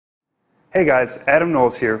Hey guys, Adam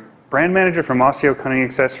Knowles here, brand manager for Mossy Hunting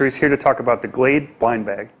Accessories, here to talk about the Glade blind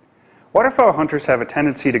bag. Waterfowl hunters have a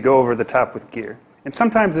tendency to go over the top with gear, and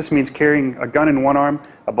sometimes this means carrying a gun in one arm,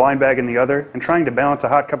 a blind bag in the other, and trying to balance a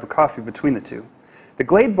hot cup of coffee between the two. The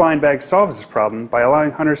Glade blind bag solves this problem by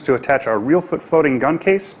allowing hunters to attach a real-foot floating gun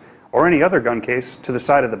case, or any other gun case, to the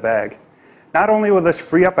side of the bag. Not only will this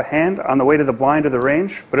free up a hand on the way to the blind or the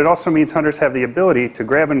range, but it also means hunters have the ability to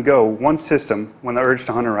grab and go one system when the urge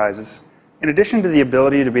to hunt arises. In addition to the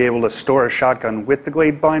ability to be able to store a shotgun with the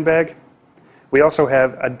Glade blind bag, we also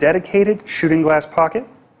have a dedicated shooting glass pocket,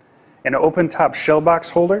 an open top shell box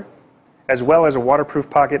holder, as well as a waterproof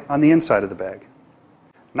pocket on the inside of the bag.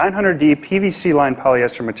 900D PVC lined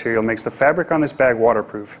polyester material makes the fabric on this bag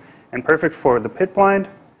waterproof and perfect for the pit blind,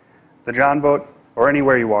 the John boat, or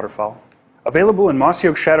anywhere you waterfowl. Available in Mossy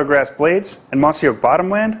Oak Shadowgrass blades and Mossy Oak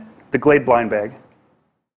bottomland, the Glade blind bag.